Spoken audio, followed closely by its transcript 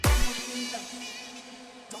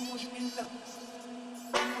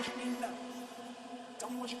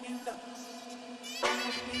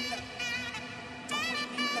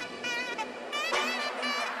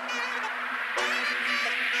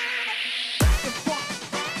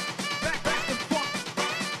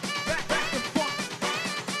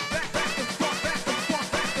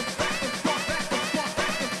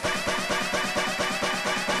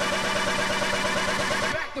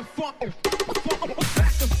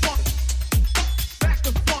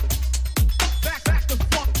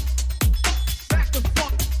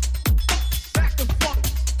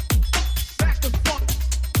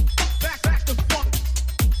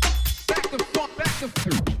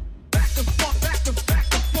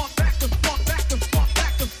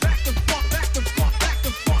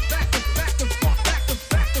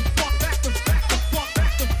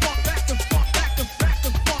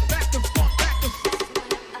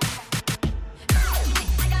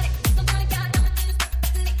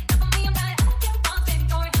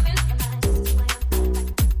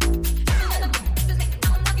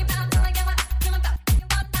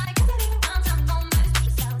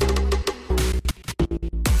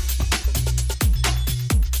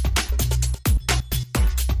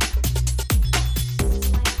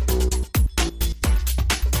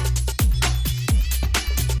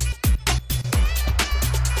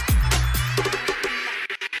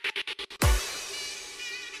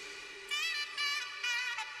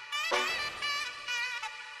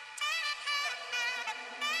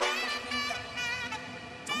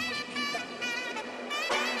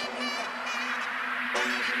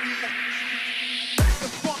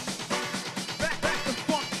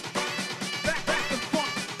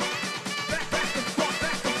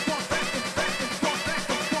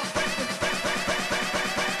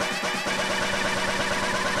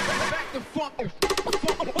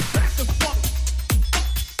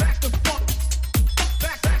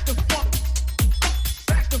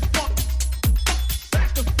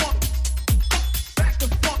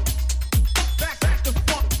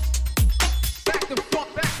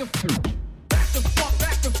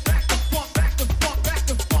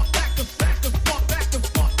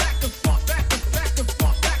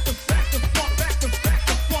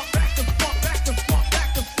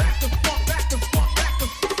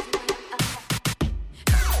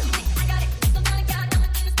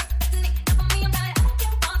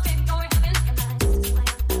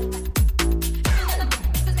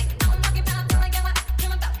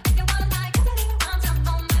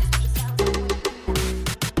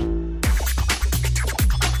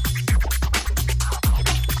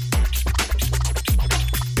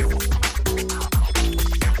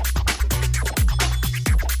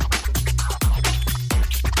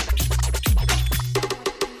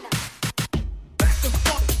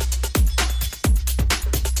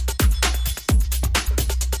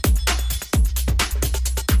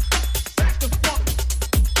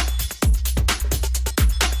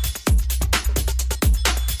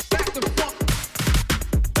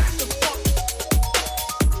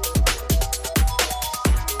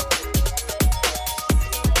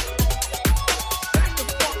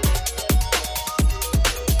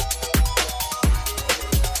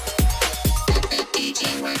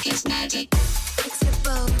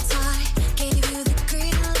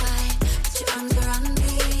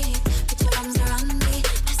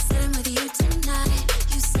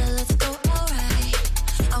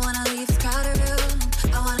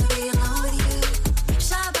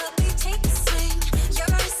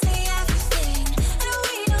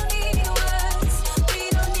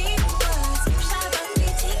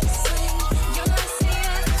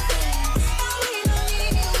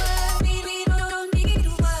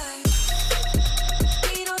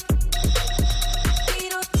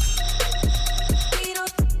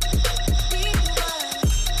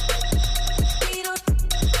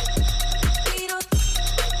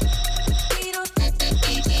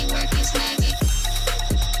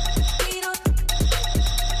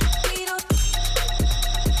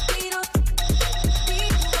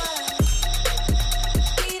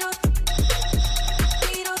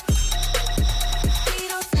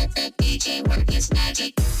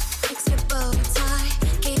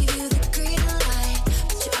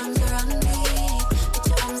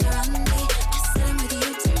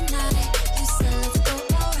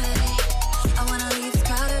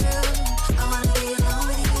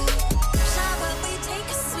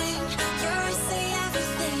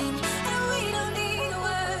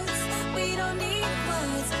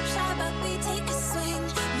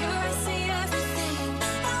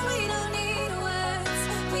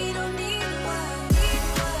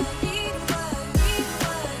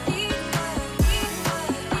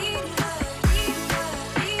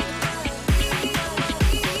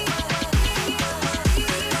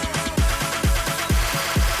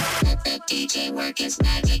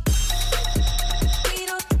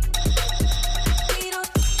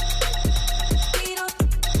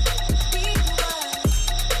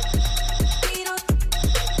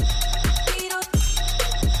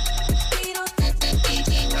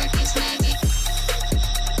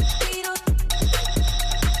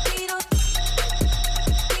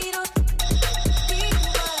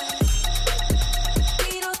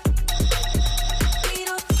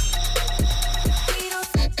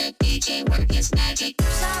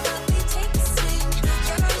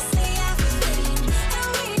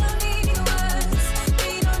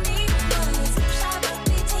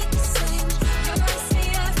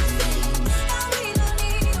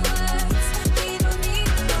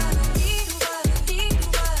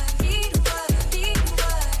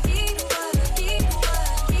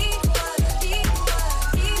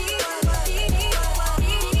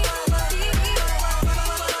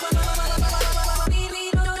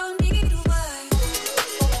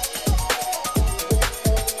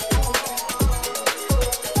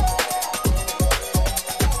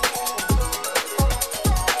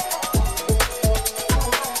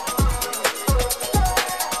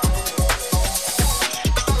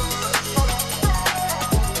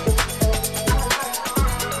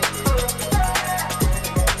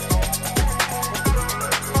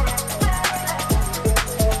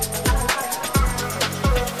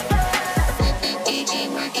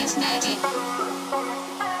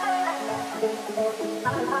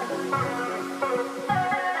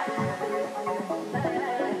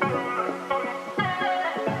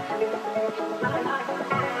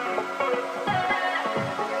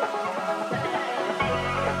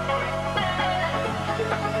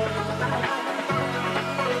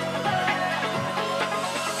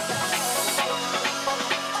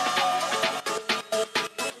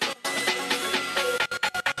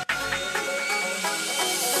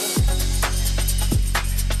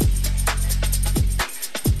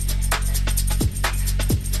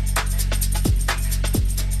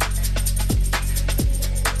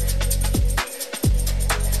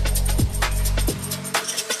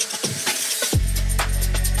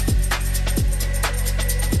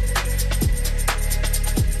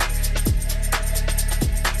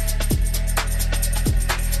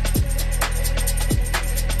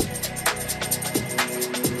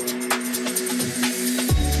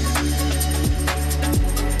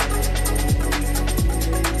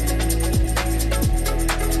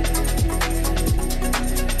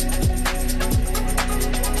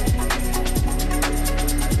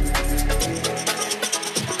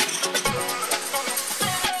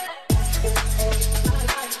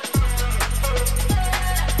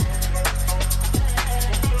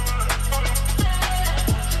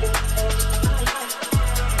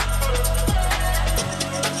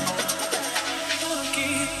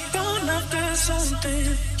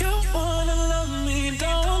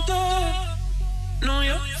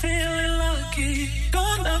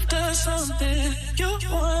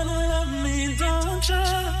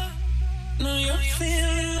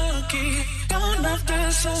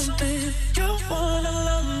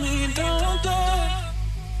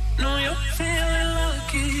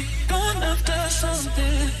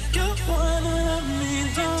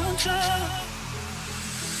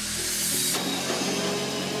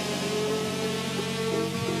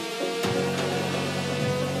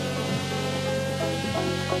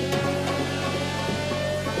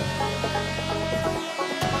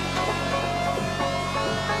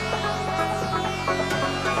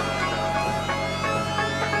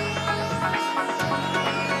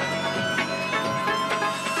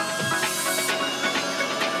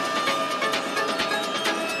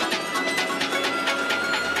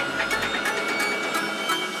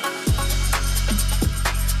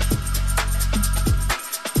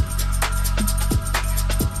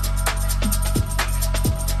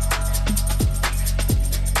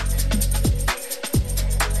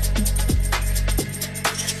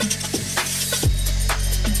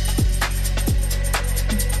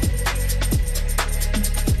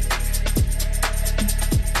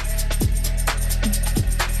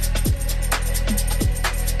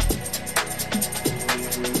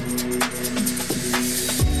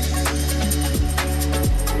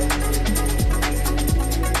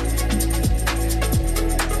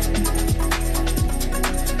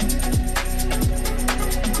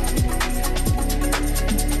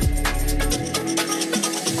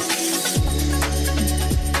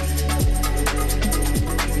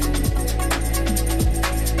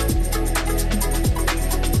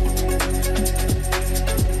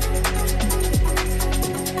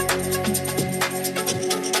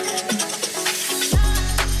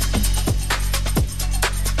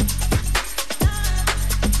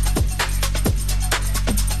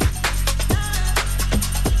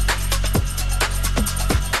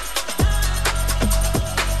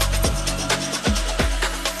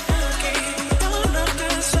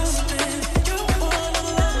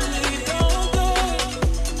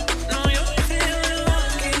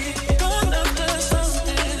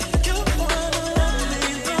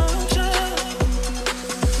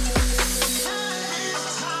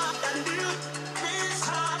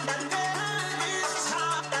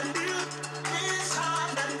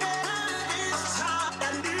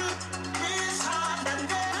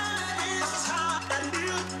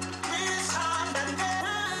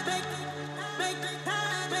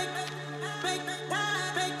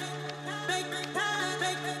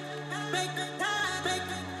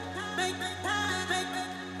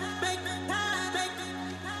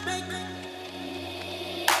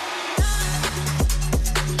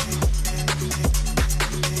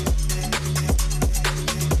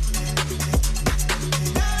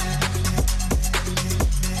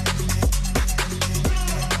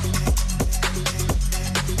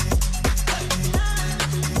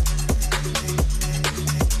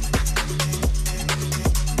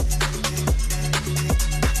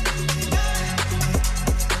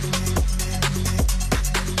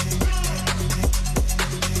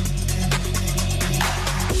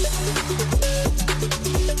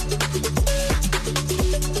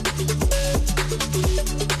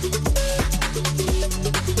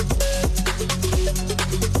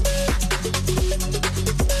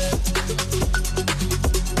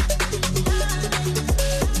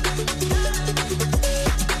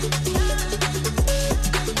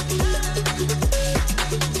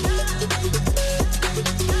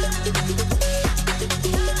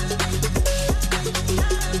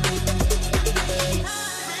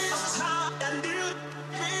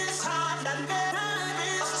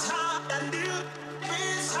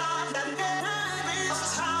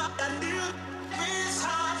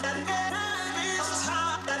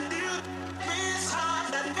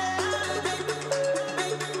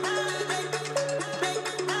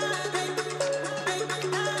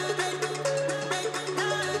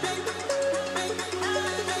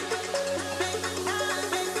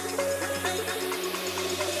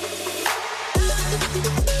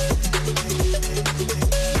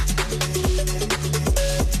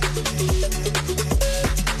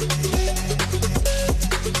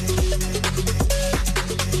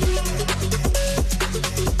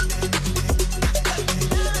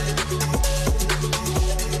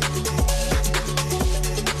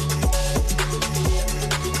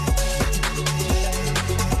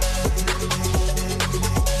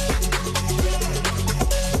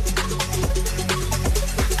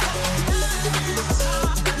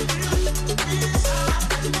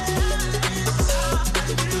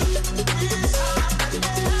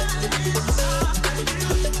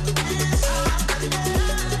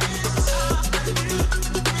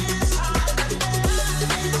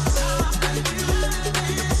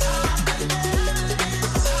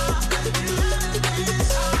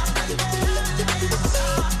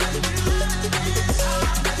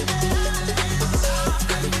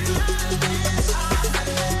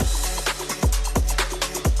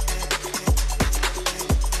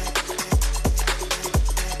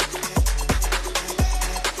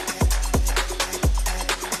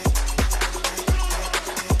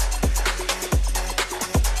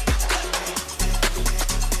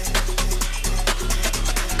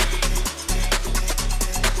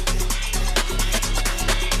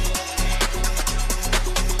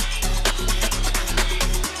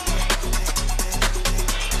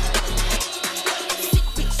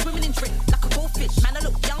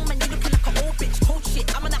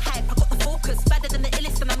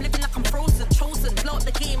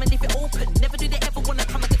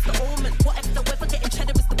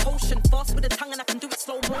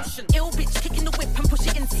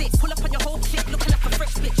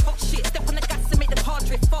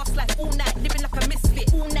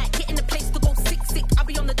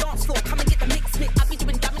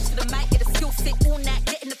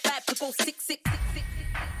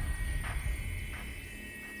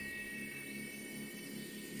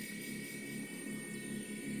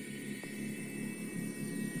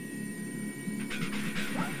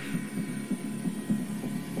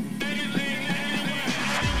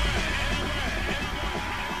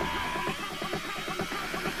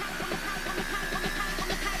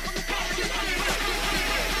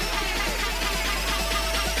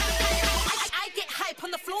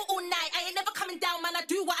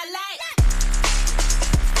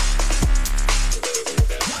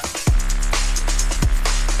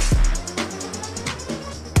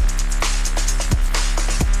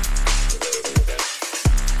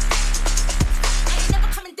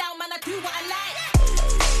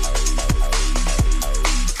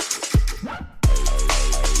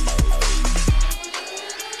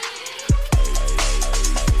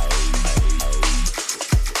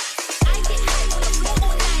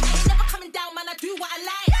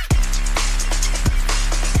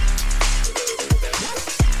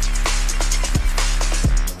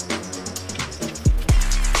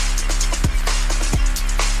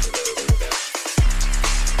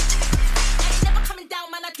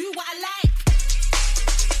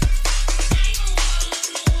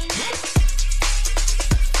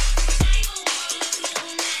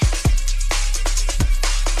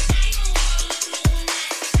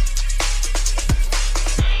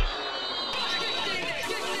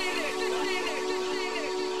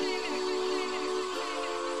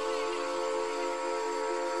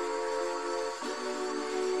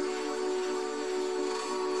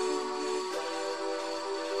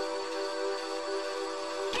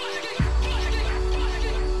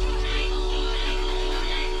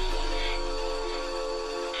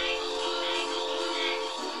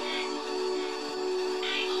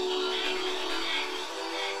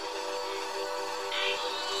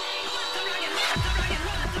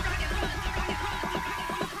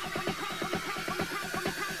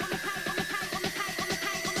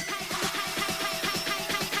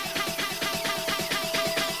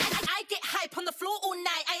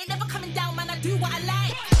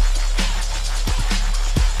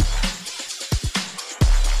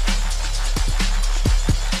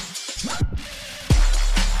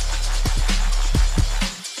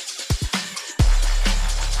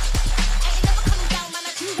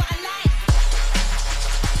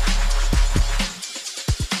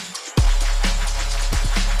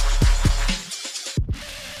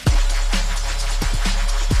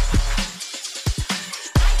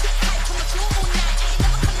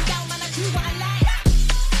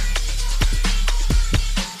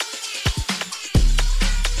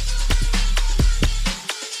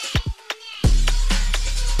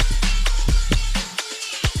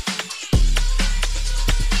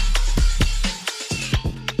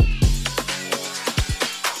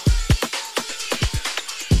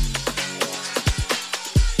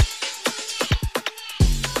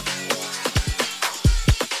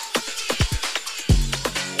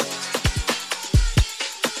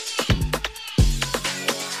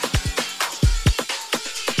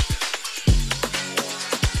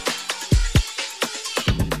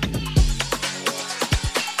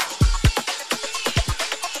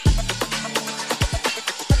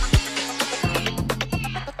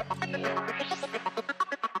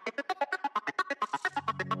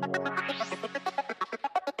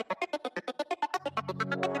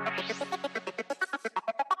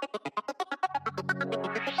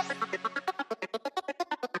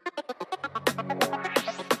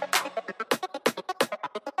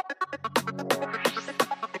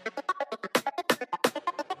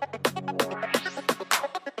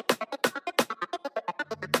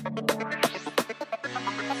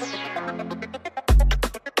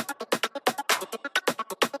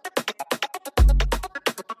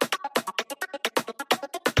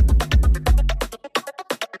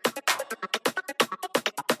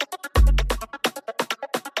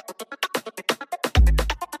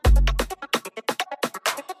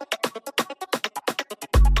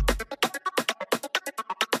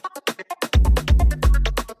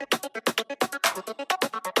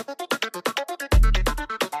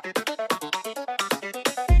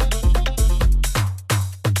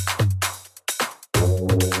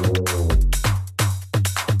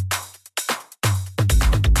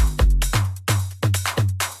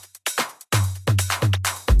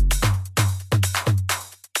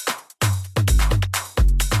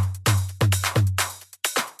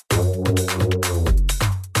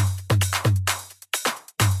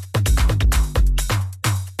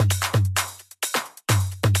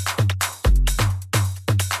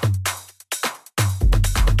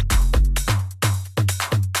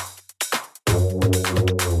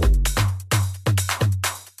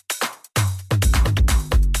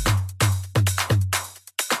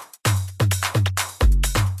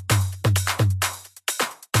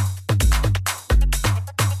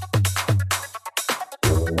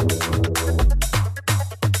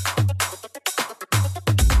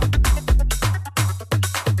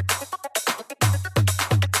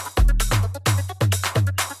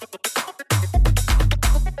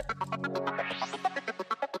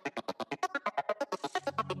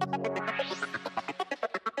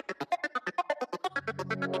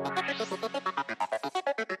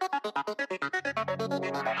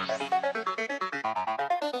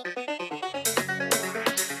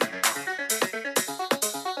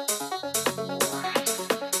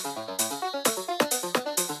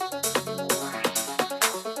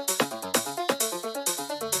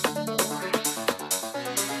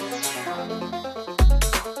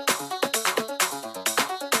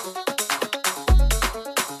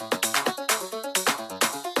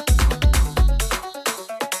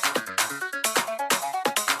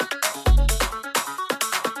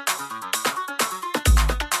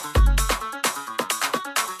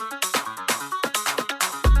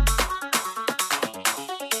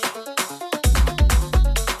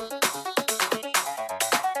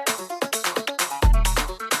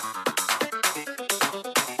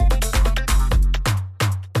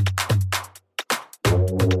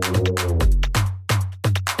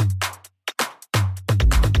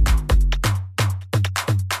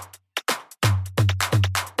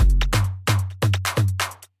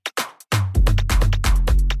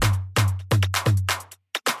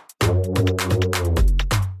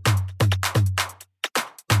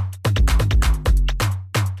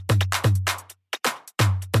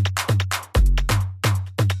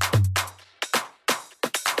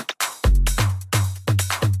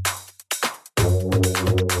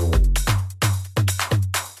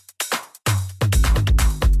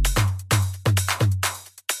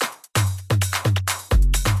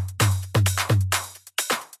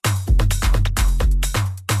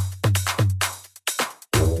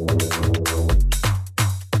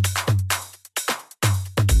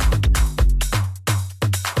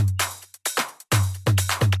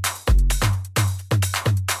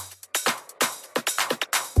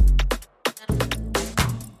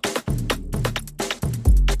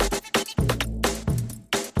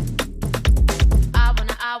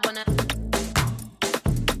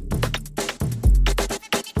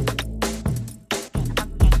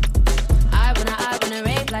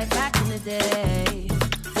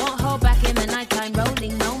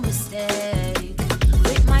mistake.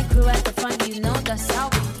 With my crew at the front, you know that's how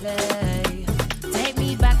we play. Take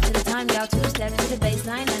me back to the time, y'all two-step to the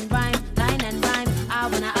bassline and rhyme, line and rhyme.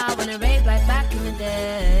 I wanna rave right back in the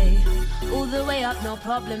day. All the way up, no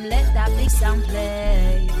problem, let that big sound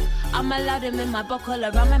play. I'm allowed him in my bottle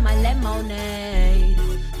of rum and my lemonade.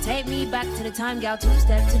 Take me back to the time, gal,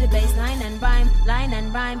 two-step to the bassline and rhyme, line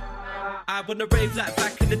and rhyme. I wanna rave like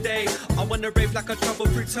back in the day. I wanna rave like I travel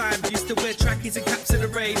through time. Used to wear trackies and caps in the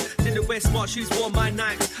rain. Didn't wear smart shoes, wore my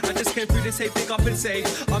Nikes. I just came through to say big up and say,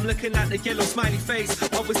 I'm looking at the yellow smiley face.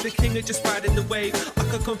 I was the king of just riding the wave. I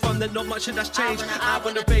could confirm that not much of that's changed. I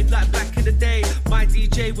wanna rave like back in the day. My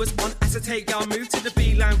DJ was on acetate. Y'all move to the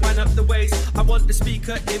B-line, wind up the waist. I want the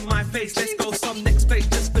speaker in my face. Let's go some next place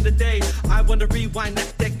just for the day. I wanna rewind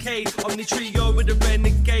that decade. Omni trio with the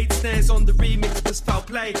renegade. Snares on the remix was foul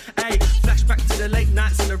play. Ayy. Flashback to the late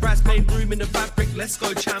nights in the Raz main room in the fabric. Let's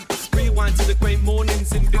go, champ. Rewind to the great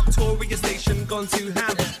mornings in Victoria Station. Gone to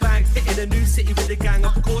ham. Bang. In a new city with the gang.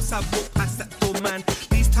 Of course, I've walked past that door, man.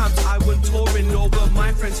 These times I went touring over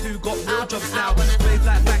my friends who got real jobs now. Rave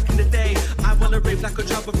like back in the day. I wanna rave like a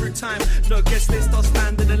travel through time. No guest list, I'll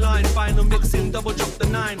stand in the line. Final mixing, double drop the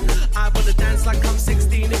 9. I wanna dance like I'm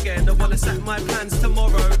 16 again. I wanna set my plans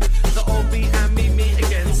tomorrow. The old me and me meet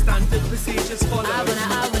again. Standard procedures follow.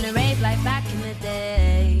 I wanna rave like back in the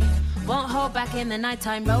day. Won't hold back in the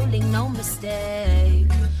nighttime, rolling, no mistake.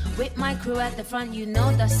 With my crew at the front, you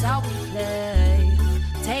know that's how we play.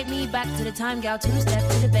 Take me back to the time, gal, two-step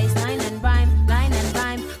to the bassline and rhyme, line and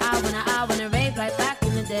rhyme. I wanna rave like back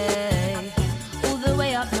in the day. All the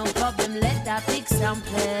way up, no problem, let that big sound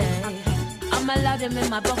play. I'm allowed him in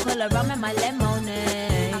my bottle of rum and my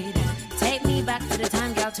lemonade. Take me back to the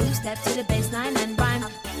time, gal, two-step to the bassline and rhyme,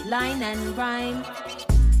 line and rhyme.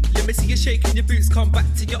 Let me see you shaking your boots, come back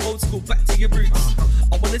to your old school, back to your roots.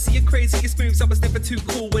 I wanna see your craziest moves, I was never too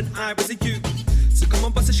cool when I was a youth. So come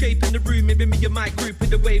on, bust a shape in the room, maybe me and my group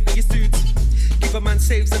with the wave of your suits. Give a man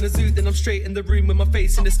saves and a zoot, then I'm straight in the room with my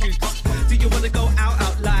face in the scoops. Do you wanna go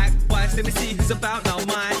out like wise? Let me see who's about now,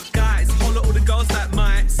 my guys. Holler all the girls like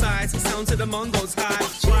my size, sound to the Mongols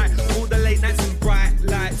high. Right, all the late nights and bright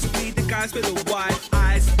lights. We the guys with the wide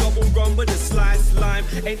eyes, double run with a slice lime.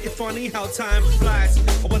 Ain't it funny how time flies?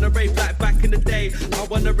 I wanna rave like back in the day. I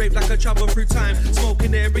wanna rave like I travel through time.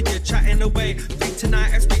 Smoking area, chatting away. Think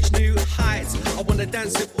tonight has reached new heights. I wanna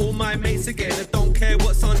dance with all my mates again. I don't care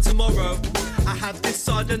what's on tomorrow. I have this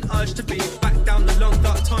sudden urge to be back down the long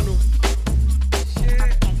dark tunnel.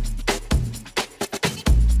 Shit.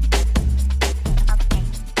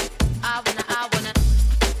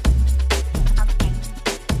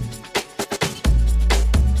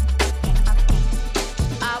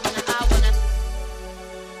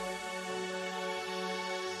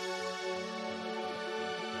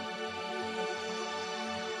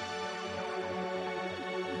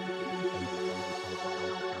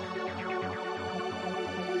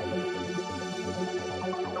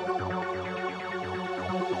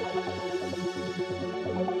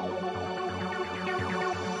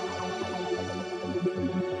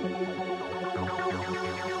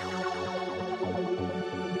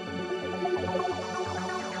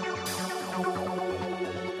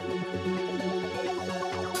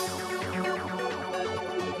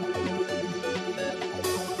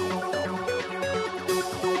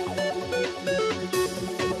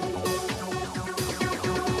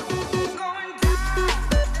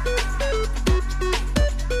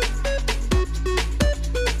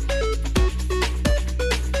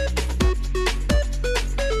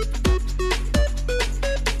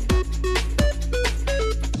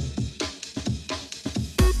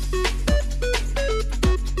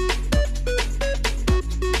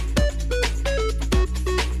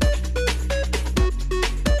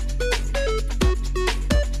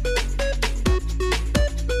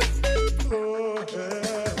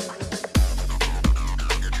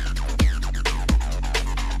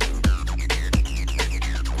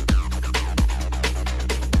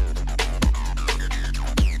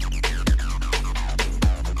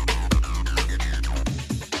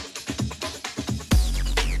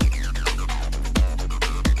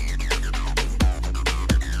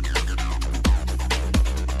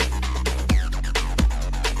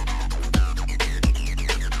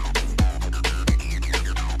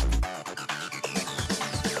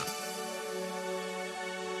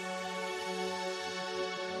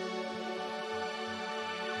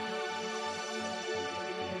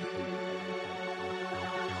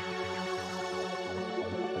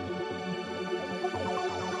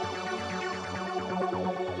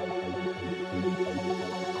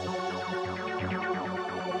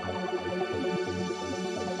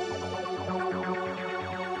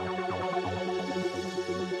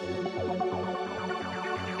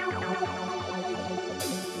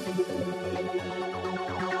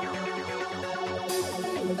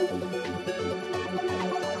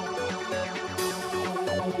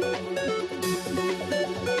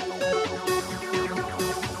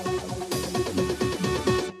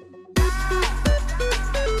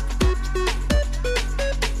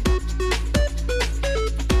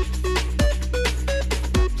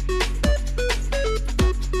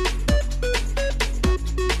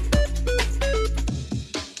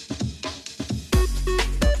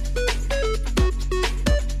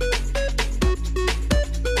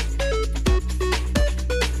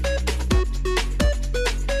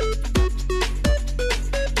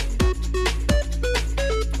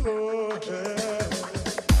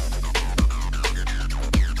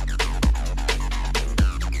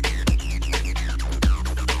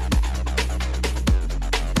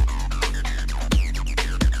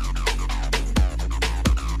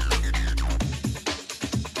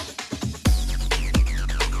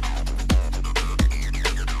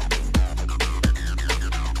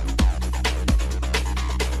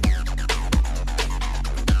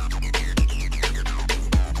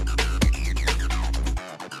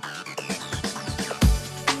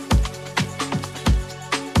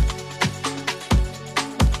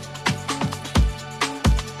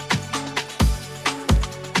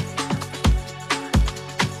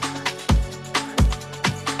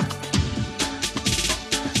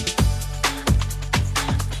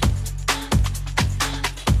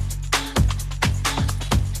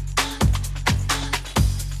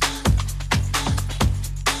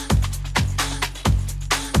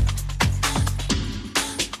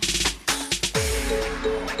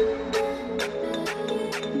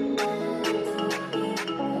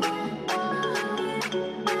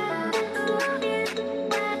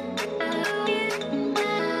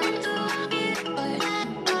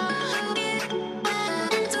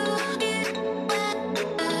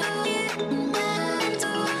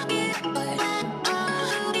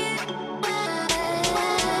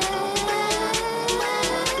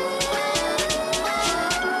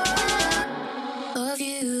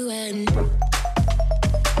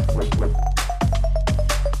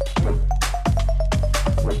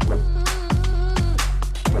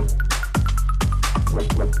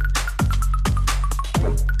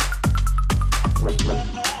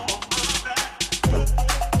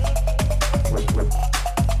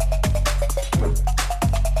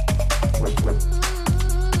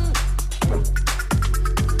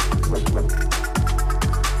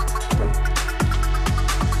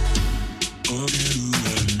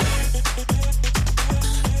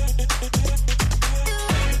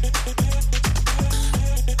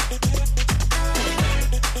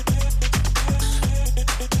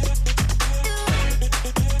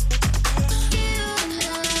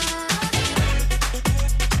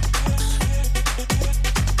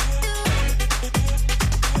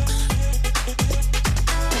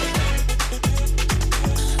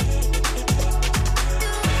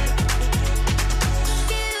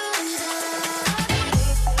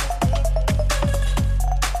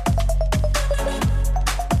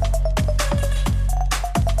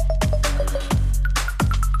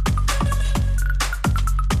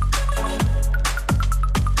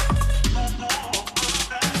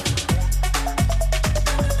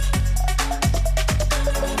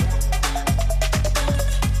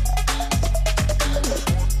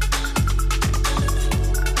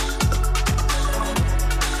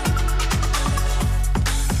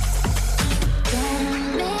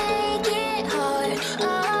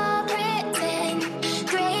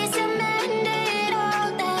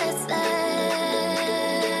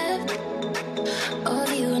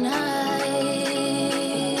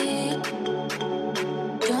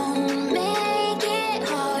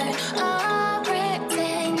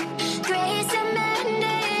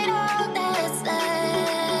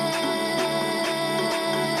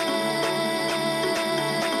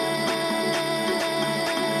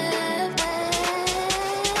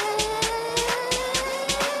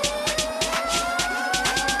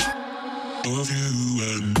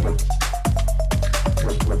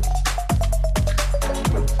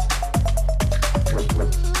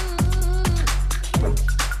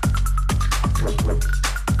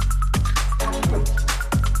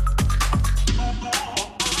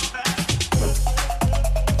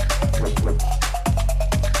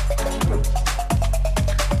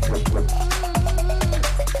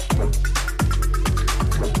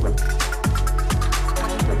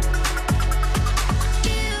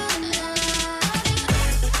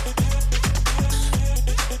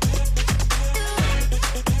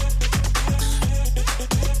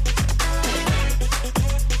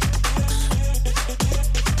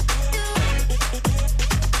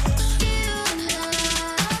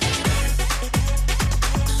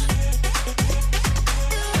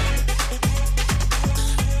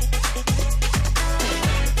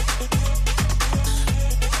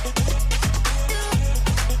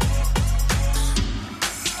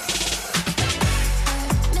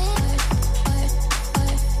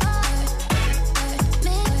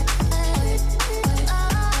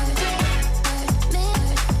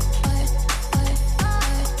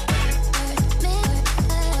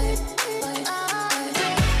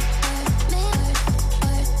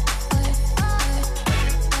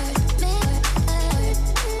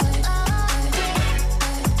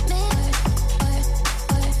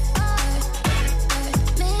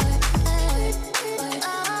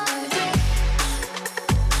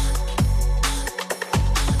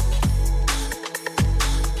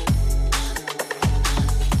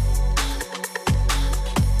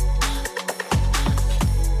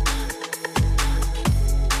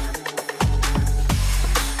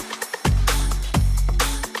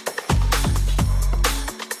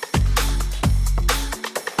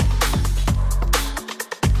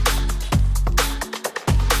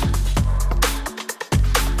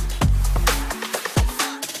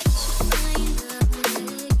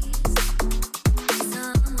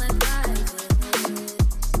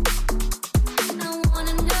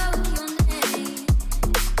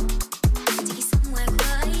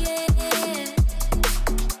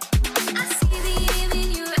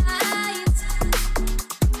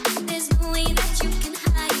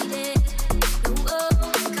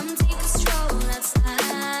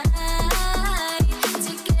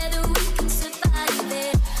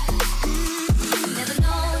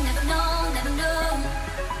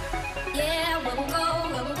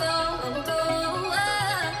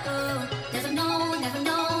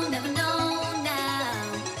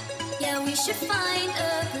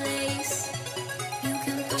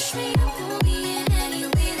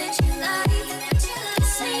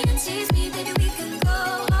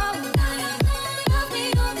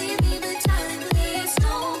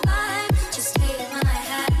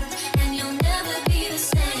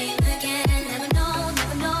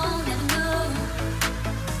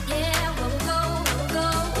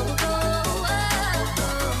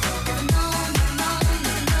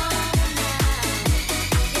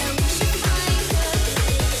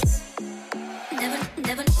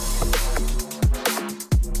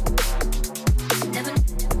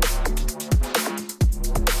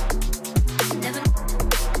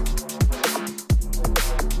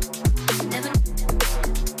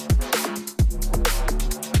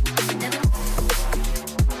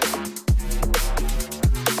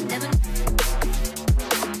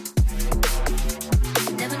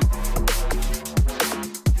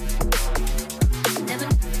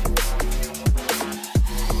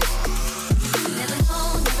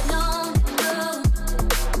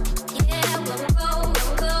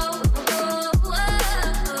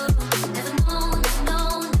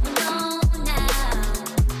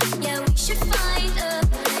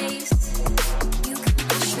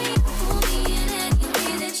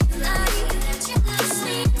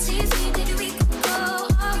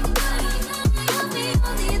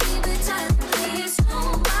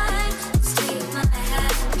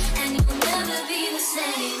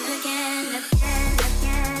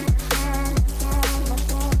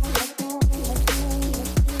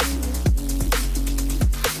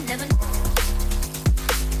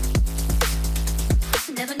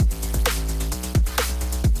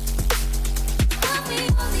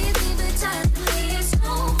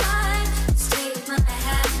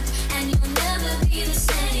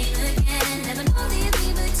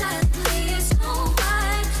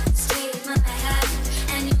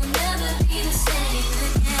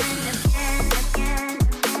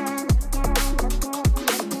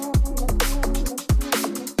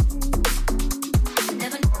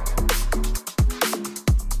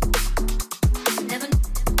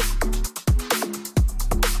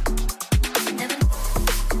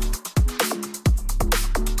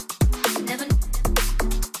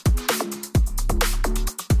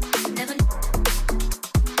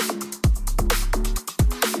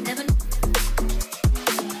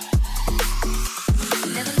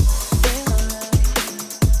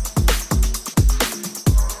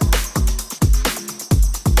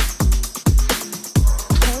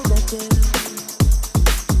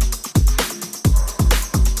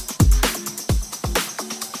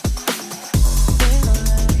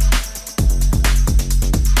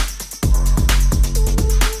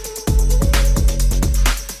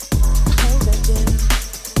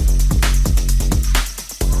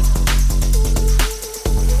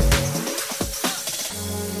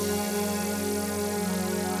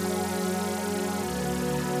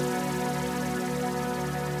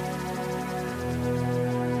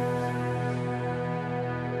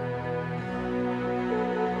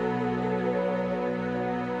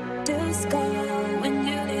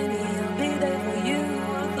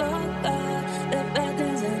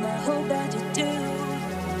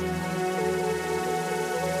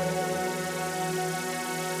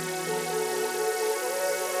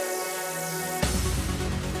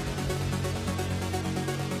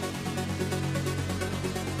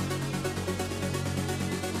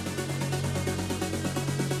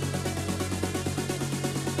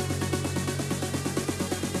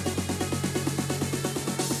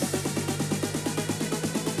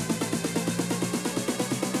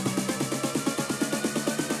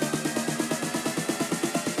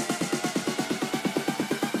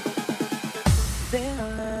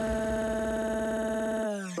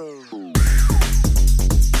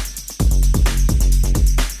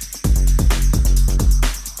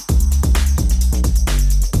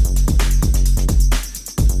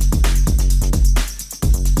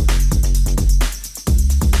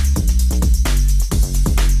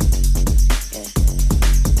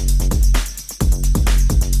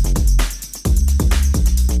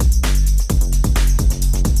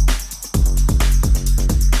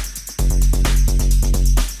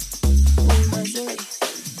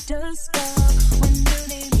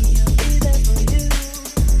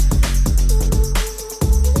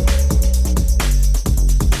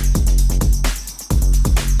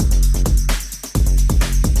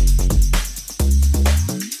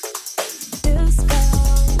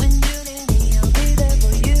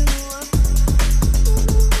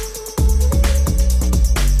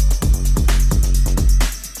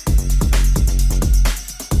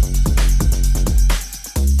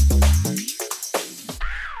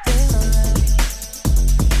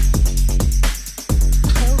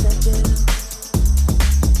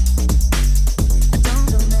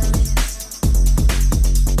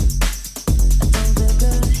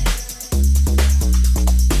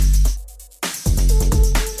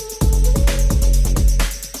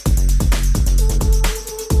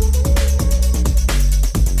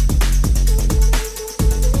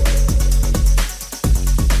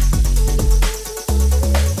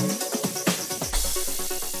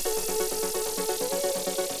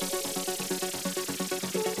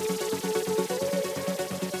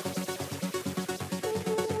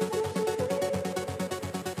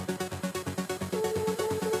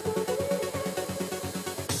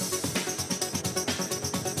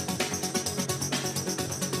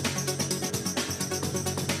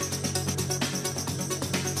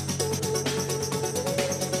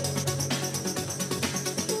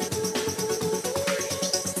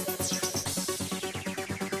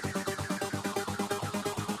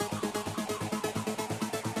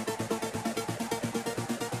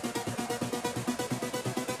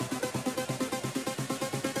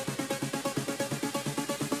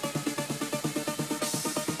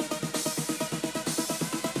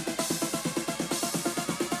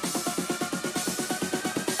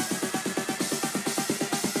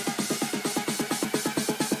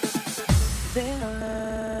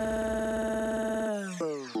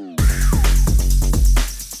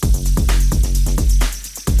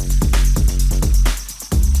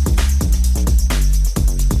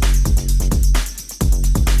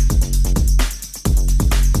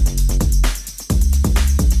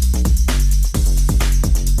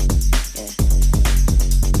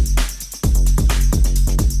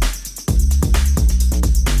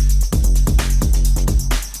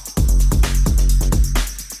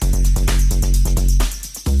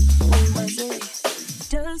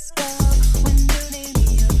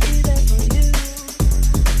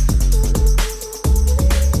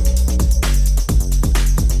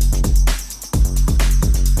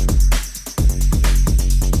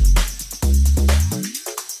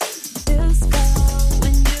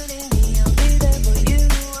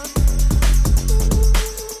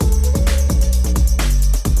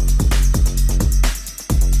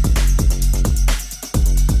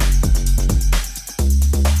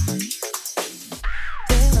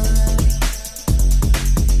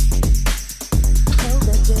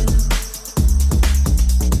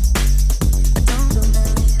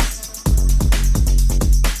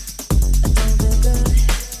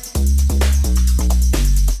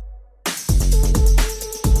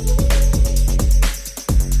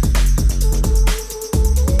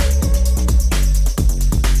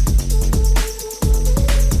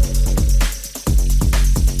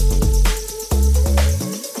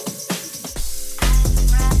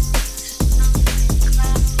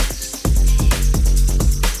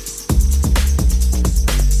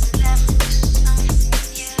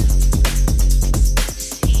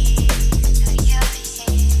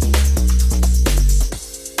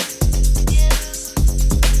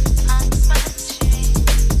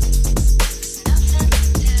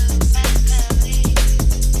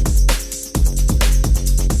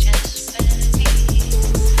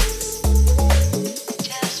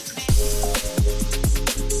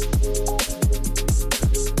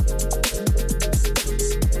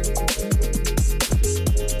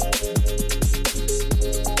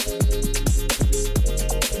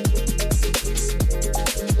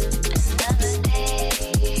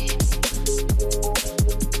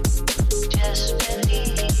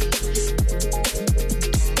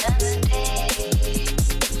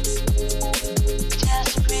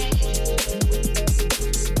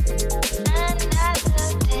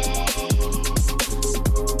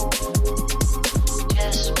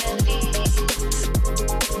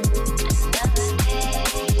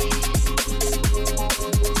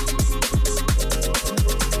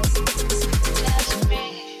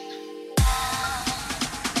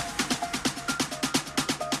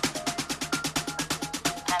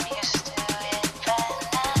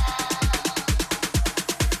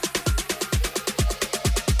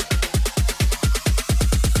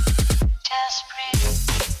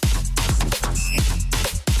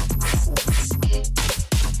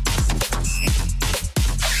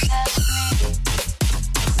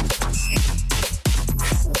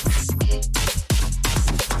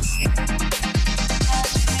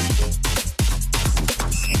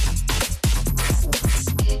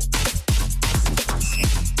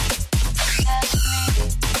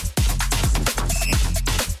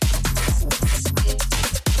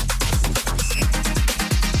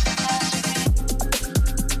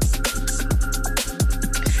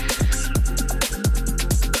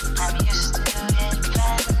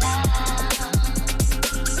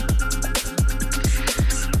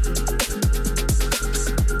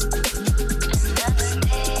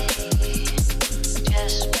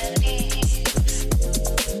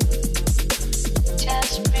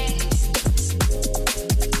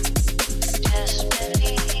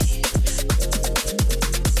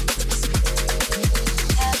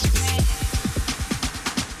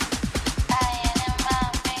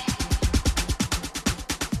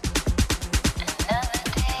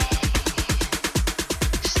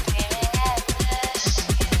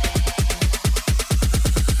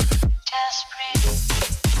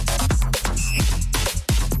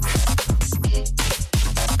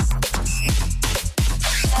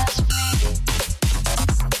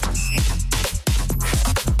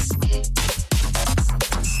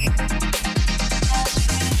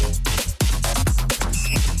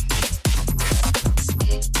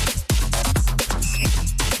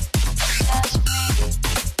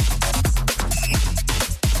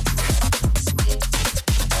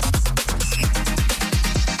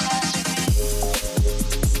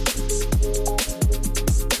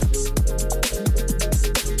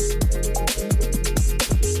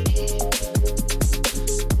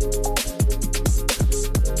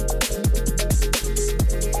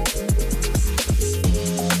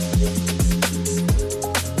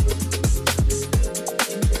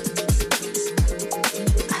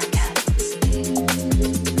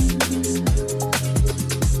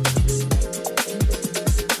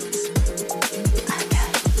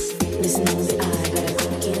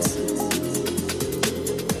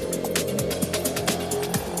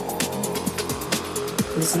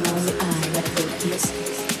 Listen only I gotta go kiss.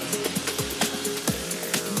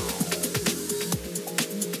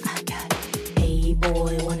 I got it. Hey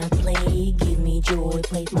boy, wanna play? Give me joy.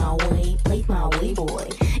 Play it my way, boy.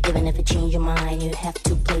 Even if it change your mind, you have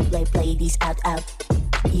to play these out.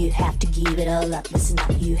 You have to give it all up. Listen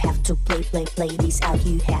up, you have to play these out.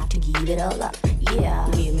 You have to give it all up. Yeah,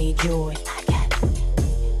 give me joy. I got it.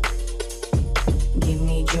 Give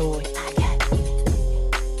me joy. I got it.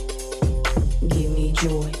 Give me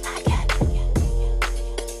joy. I got it.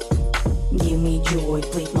 Give me joy.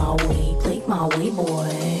 Play it my way,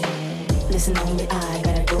 boy. Listen only I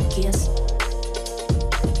gotta go kiss.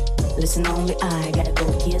 Listen only I gotta go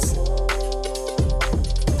kiss.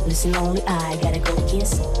 Listen only I gotta go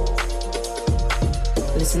kiss.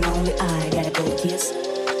 Listen only I gotta go kiss.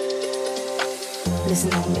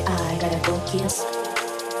 Listen only I gotta go kiss.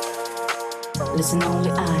 Listen only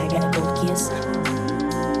I gotta go kiss.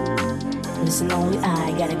 Listen only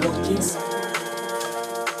I gotta go kiss.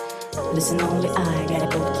 Listen only I gotta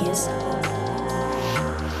go kiss.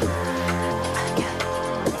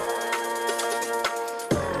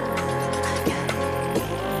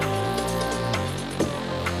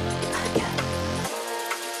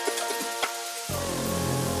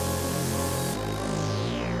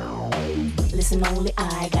 Listen only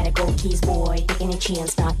I gotta go kiss, boy. Taking a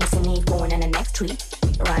chance, not missing it, going on the next trip.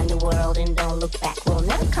 Around the world and don't look back, we'll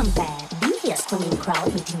never come back. Be here, swimming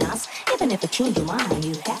crowd meeting us. Even if it change your mind,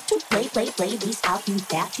 you have to play this out. You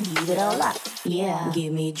have to give it all up. Yeah,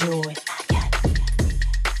 give me joy. I got it.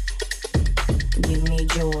 Give me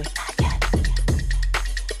joy. I got it.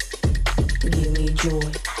 Give me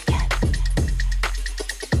joy. I got it.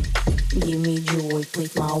 Give me joy. Play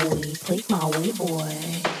it my way, boy.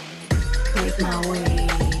 Wait my way.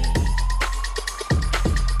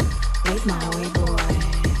 Wait my way, boy.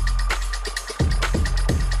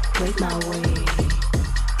 Wait my way.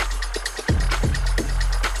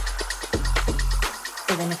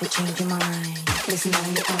 Even if it change your mind, listen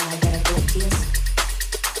only I gotta go kiss.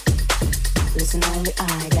 Listen only I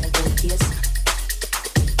gotta go kiss.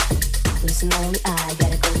 Listen only I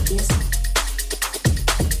gotta go kiss.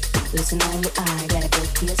 Listen only I gotta go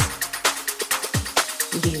kiss.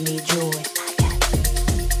 Give me joy. I got it.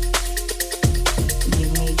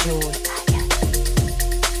 Give me joy. I got it.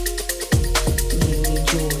 Give me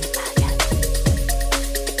joy. I got it.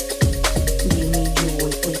 Give me joy.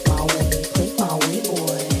 Play my way,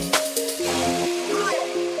 boy.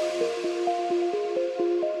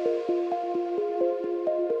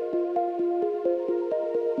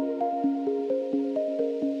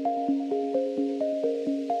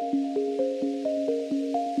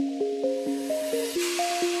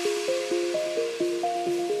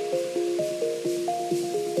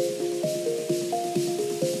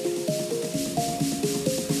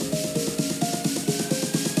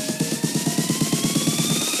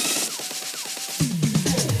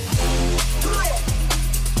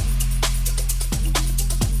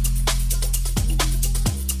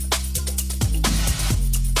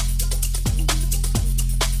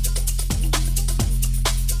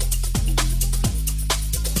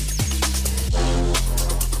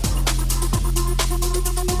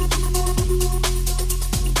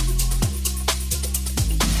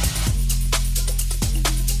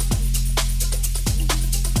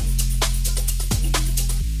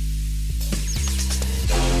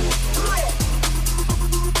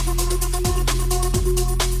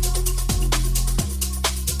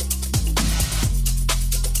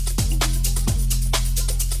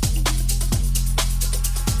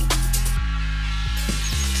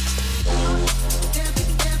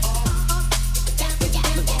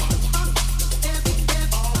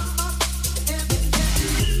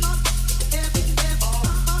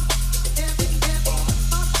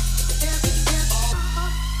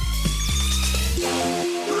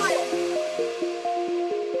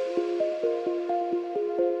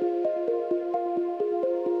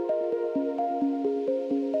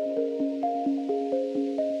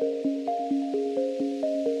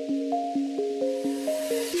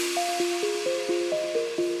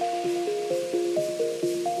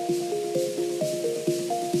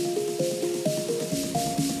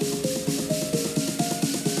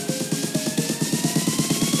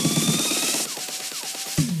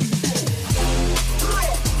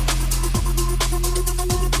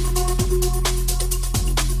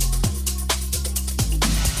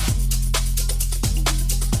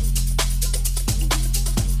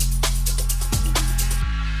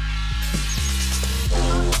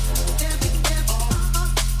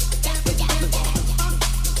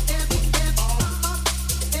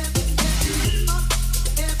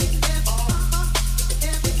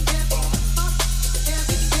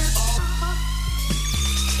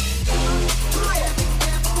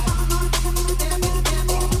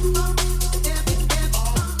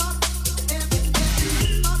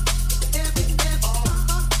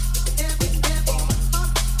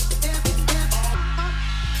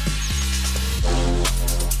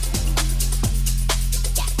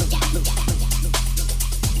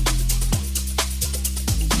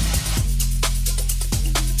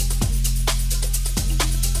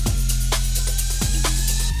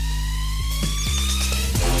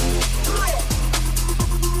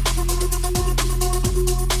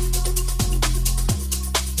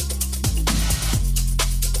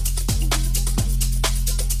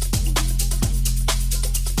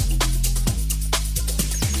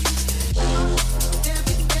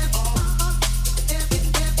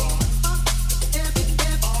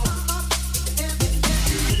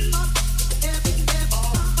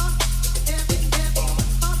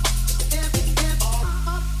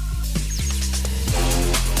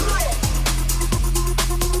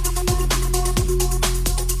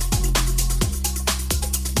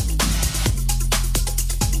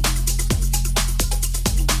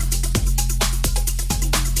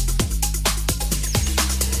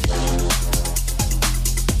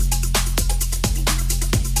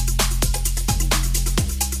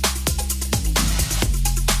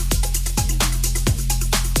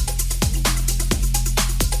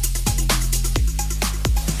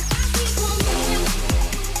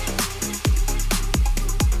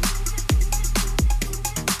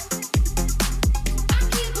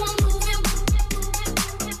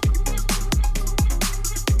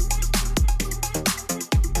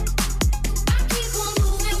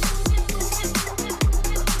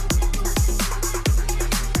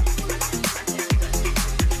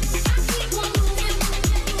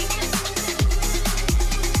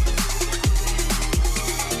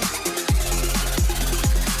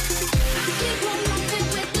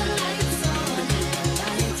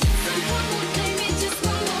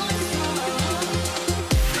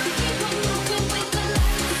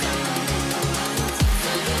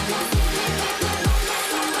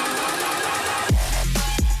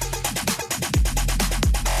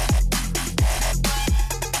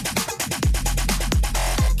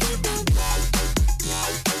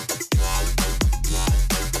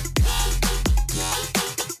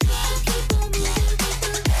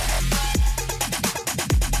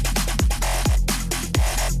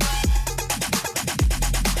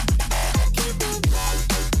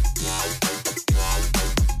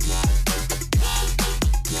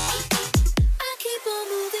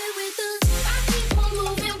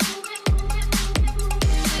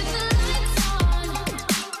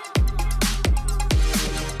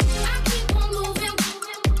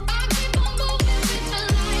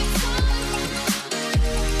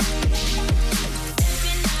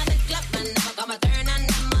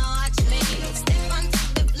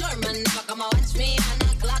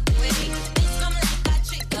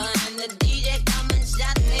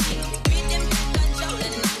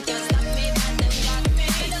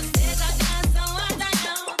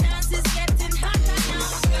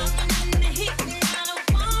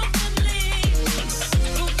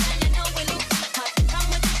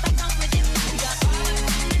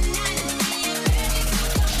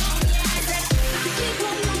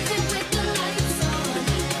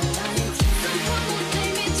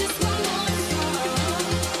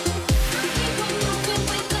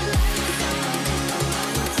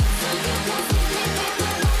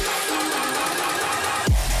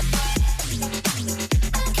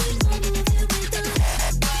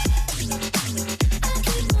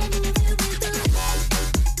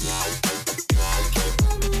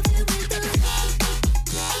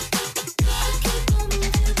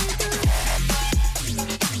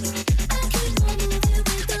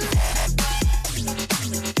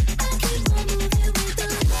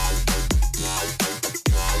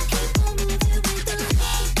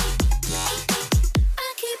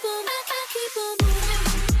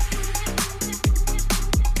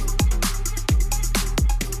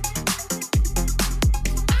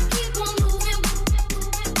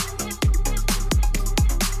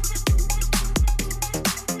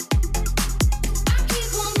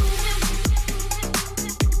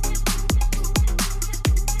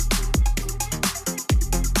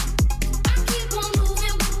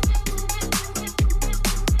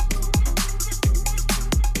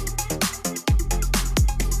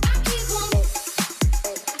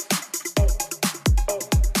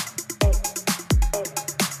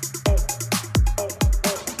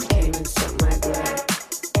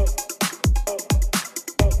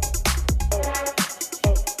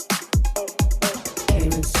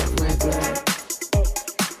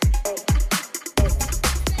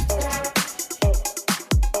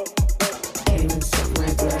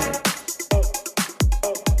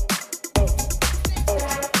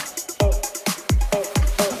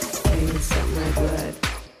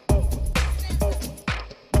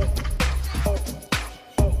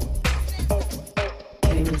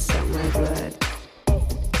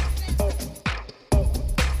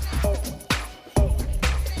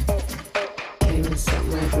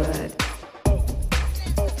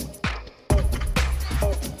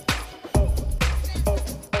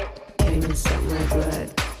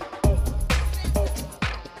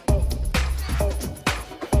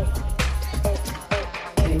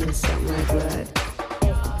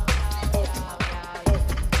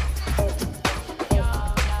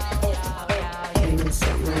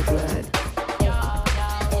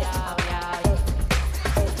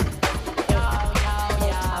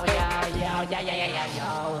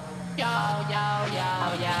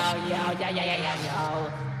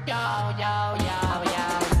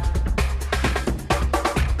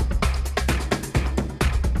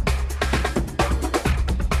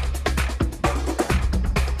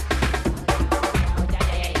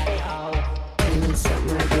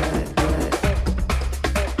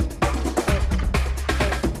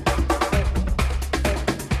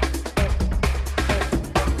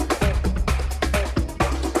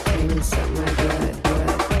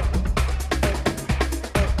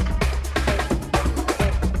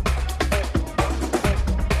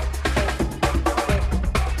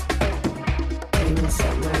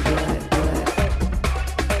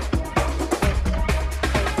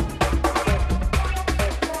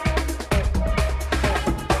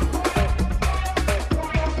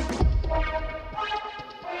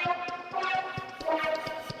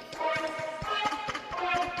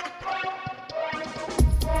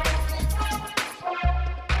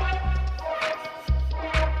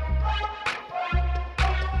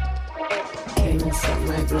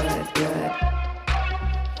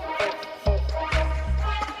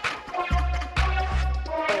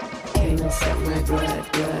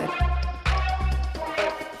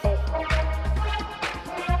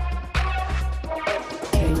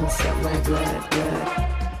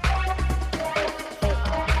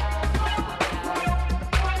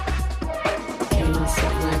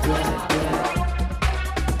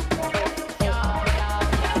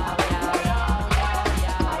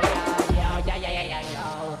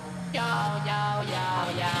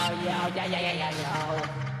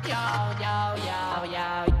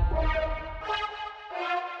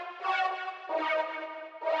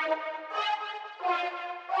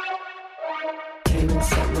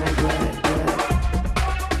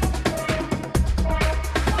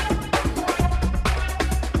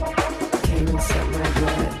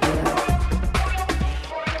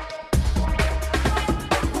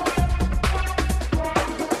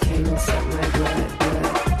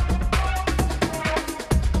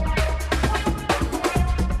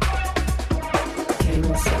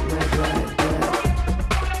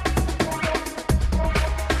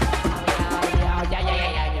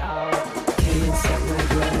 Set my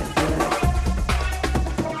blood.